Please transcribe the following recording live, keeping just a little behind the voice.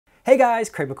Hey guys,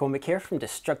 Craig McCormick here from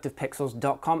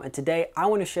DestructivePixels.com, and today I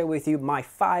want to share with you my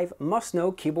 5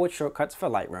 must-know keyboard shortcuts for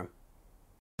Lightroom.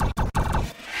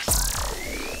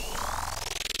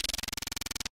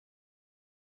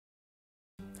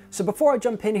 So before I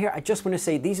jump in here, I just want to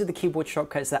say these are the keyboard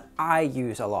shortcuts that I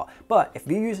use a lot. But if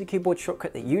you use a keyboard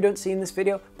shortcut that you don't see in this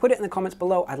video, put it in the comments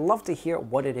below. I'd love to hear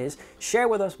what it is. Share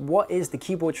with us what is the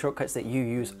keyboard shortcuts that you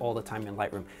use all the time in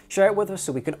Lightroom. Share it with us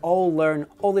so we can all learn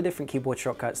all the different keyboard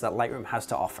shortcuts that Lightroom has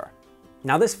to offer.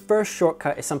 Now this first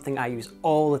shortcut is something I use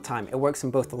all the time. It works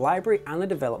in both the library and the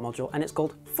develop module, and it's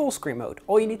called full screen mode.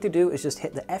 All you need to do is just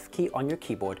hit the F key on your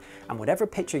keyboard, and whatever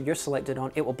picture you're selected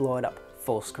on, it will blow it up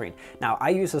full screen. Now I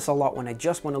use this a lot when I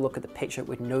just want to look at the picture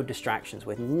with no distractions,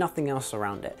 with nothing else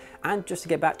around it. And just to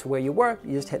get back to where you were,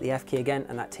 you just hit the F key again,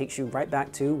 and that takes you right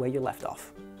back to where you left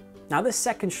off. Now this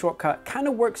second shortcut kind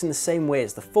of works in the same way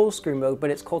as the full screen mode, but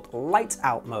it's called lights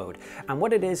out mode. And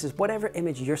what it is whatever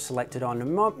image you're selected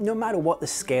on, no matter what the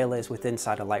scale is within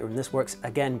inside of Lightroom, this works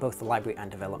again both the library and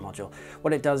develop module.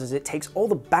 What it does is it takes all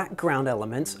the background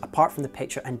elements apart from the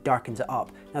picture and darkens it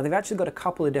up. Now they've actually got a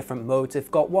couple of different modes.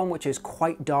 They've got one which is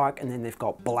quite dark, and then they've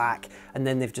got black, and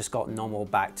then they've just got normal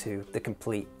back to the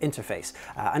complete interface.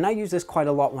 And I use this quite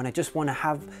a lot when I just want to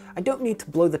have, I don't need to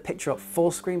blow the picture up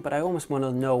full screen, but I almost want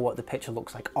to know what the picture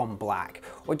looks like on black,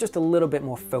 or just a little bit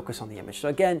more focus on the image. So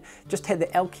again, just hit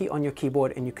the L key on your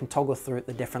keyboard and you can toggle through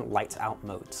the different lights out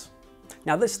modes.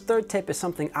 Now this third tip is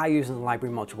something I use in the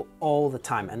library module all the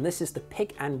time, and this is the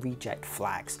pick and reject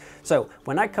flags. So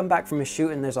when I come back from a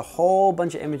shoot and there's a whole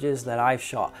bunch of images that I've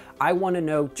shot, I want to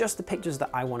know just the pictures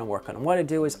that I want to work on. And what I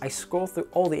do is I scroll through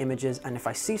all the images, and if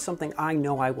I see something I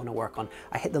know I want to work on,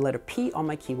 I hit the letter P on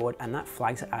my keyboard and that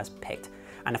flags it as picked.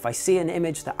 And if I see an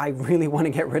image that I really want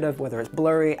to get rid of, whether it's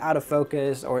blurry, out of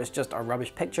focus, or it's just a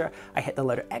rubbish picture, I hit the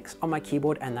letter X on my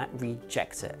keyboard and that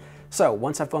rejects it. So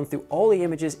once I've gone through all the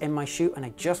images in my shoot and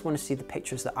I just want to see the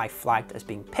pictures that I flagged as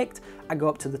being picked, I go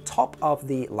up to the top of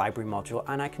the library module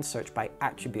and I can search by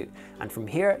attribute. And from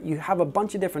here, you have a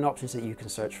bunch of different options that you can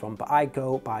search from, but I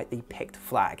go by the picked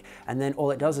flag. And then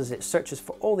all it does is it searches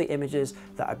for all the images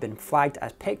that have been flagged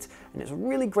as picked, and it's a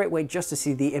really great way just to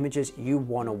see the images you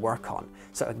want to work on.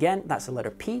 So again, that's the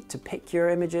letter P to pick your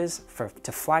images,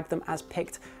 to flag them as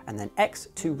picked, and then X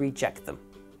to reject them.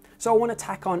 So I want to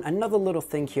tack on another little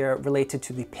thing here related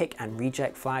to the pick and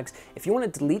reject flags. If you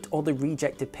want to delete all the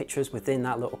rejected pictures within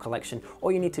that little collection,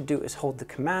 all you need to do is hold the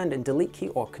Command and Delete key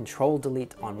or Control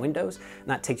Delete on Windows, and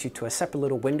that takes you to a separate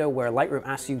little window where Lightroom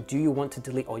asks you, do you want to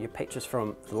delete all your pictures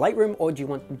from Lightroom, or do you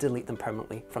want to delete them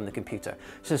permanently from the computer?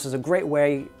 So this is a great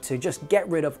way to just get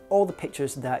rid of all the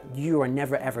pictures that you are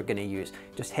never ever going to use.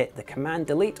 Just hit the Command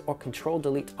Delete or Control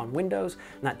Delete on Windows,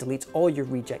 and that deletes all your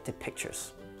rejected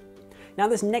pictures. Now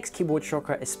this next keyboard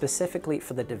shortcut is specifically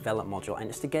for the develop module, and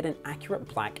it's to get an accurate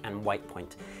black and white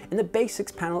point. In the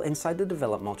basics panel inside the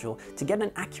develop module, to get an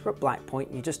accurate black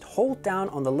point, you just hold down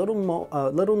on the little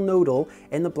nodal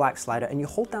in the black slider, and you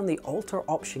hold down the Alt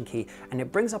Option key, and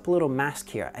it brings up a little mask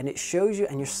here, and it shows you,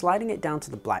 and you're sliding it down to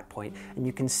the black point, and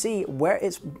you can see where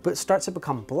it starts to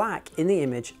become black in the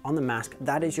image on the mask.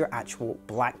 That is your actual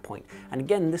black point. And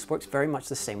again, this works very much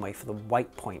the same way for the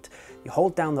white point. You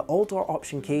hold down the Alt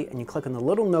Option key and you click on the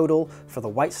little nodal for the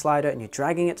white slider, and you're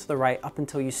dragging it to the right up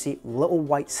until you see little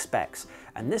white specks.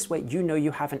 And this way you know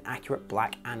you have an accurate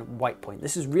black and white point.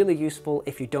 This is really useful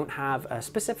if you don't have a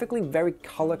specifically very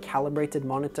color calibrated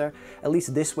monitor. At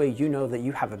least this way you know that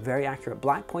you have a very accurate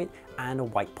black point and a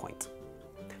white point.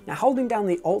 Now holding down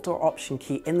the Alt or Option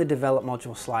key in the develop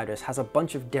module sliders has a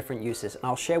bunch of different uses, and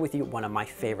I'll share with you one of my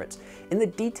favorites. In the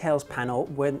details panel,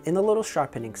 in the little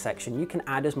sharpening section, you can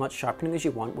add as much sharpening as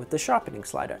you want with the sharpening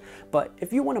slider. But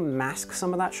if you want to mask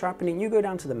some of that sharpening, you go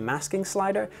down to the masking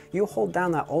slider, you hold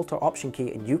down that Alt or Option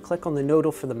key and you click on the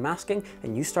nodal for the masking,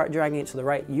 and you start dragging it to the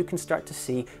right, you can start to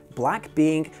see black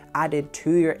being added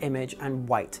to your image and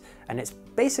white. And it's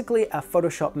basically a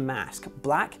Photoshop mask.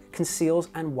 Black conceals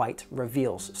and white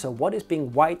reveals. So what is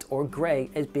being white or gray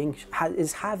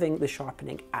is having the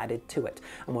sharpening added to it.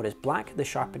 And what is black, the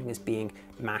sharpening is being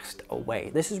masked away.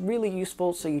 This is really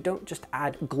useful, so you don't just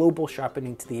add global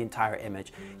sharpening to the entire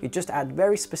image. You just add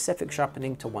very specific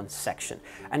sharpening to one section.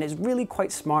 And it's really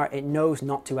quite smart. It knows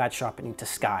not to add sharpening to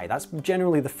sky. That's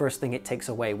generally the first thing it takes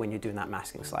away when you're doing that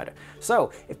masking slider.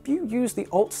 So if you use the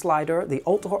Alt slider, the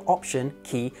Alt or Option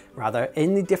key rather,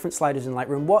 in the different sliders in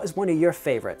Lightroom, what is one of your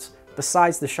favorites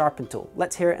besides the sharpen tool?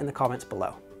 Let's hear it in the comments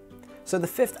below. So the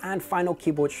fifth and final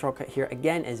keyboard shortcut here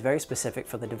again is very specific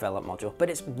for the develop module,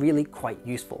 but it's really quite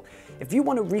useful. If you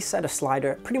want to reset a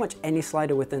slider, pretty much any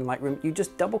slider within Lightroom, you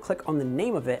just double click on the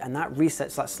name of it and that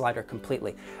resets that slider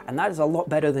completely. And that is a lot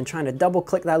better than trying to double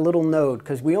click that little node,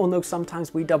 because we all know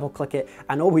sometimes we double click it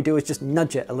and all we do is just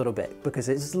nudge it a little bit because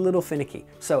it's a little finicky.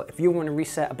 So if you want to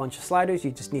reset a bunch of sliders,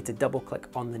 you just need to double click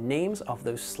on the names of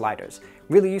those sliders.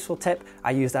 Really useful tip.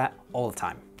 I use that all the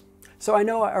time. So I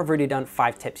know I've already done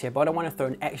 5 tips here, but I want to throw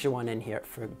an extra one in here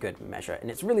for good measure.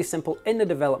 And it's really simple. In the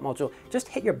develop module, just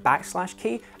hit your backslash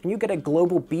key and you get a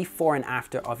global before and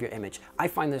after of your image. I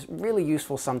find this really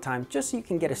useful sometimes just so you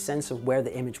can get a sense of where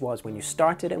the image was when you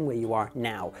started and where you are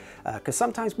now. Because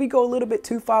sometimes we go a little bit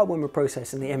too far when we're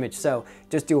processing the image. So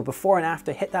just do a before and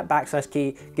after, hit that backslash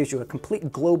key, gives you a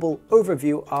complete global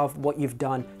overview of what you've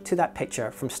done to that picture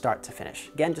from start to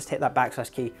finish. Again, just hit that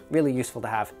backslash key, really useful to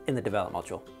have in the develop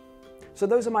module. So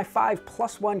those are my 5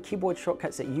 +1 keyboard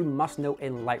shortcuts that you must know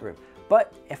in Lightroom.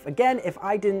 But if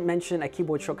I didn't mention a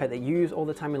keyboard shortcut that you use all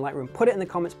the time in Lightroom, put it in the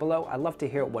comments below. I'd love to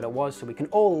hear what it was so we can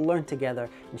all learn together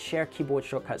and share keyboard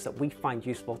shortcuts that we find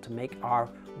useful to make our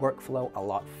workflow a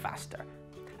lot faster.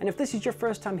 And if this is your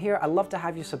first time here, I'd love to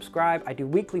have you subscribe. I do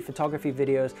weekly photography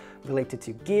videos related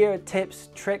to gear, tips,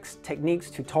 tricks,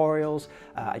 techniques, tutorials.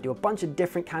 I do a bunch of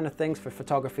different kind of things for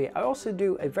photography. I also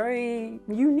do a very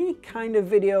unique kind of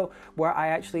video where I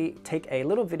actually take a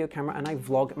little video camera and I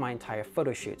vlog my entire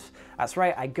photo shoots. That's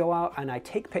right, I go out and I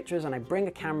take pictures and I bring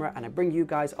a camera and I bring you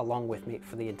guys along with me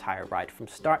for the entire ride from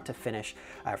start to finish,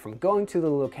 from going to the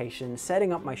location,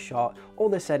 setting up my shot, all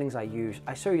the settings I use.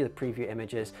 I show you the preview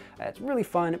images. It's really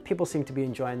fun. People seem to be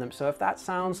enjoying them. So if that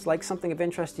sounds like something of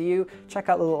interest to you, check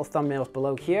out the little thumbnails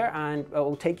below here and it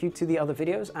will take you to the other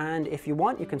videos. And if you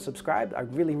want, you can subscribe. I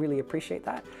really, really appreciate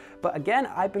that. But again,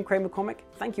 I've been Craig McCormick.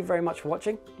 Thank you very much for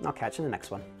watching and I'll catch you in the next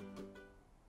one.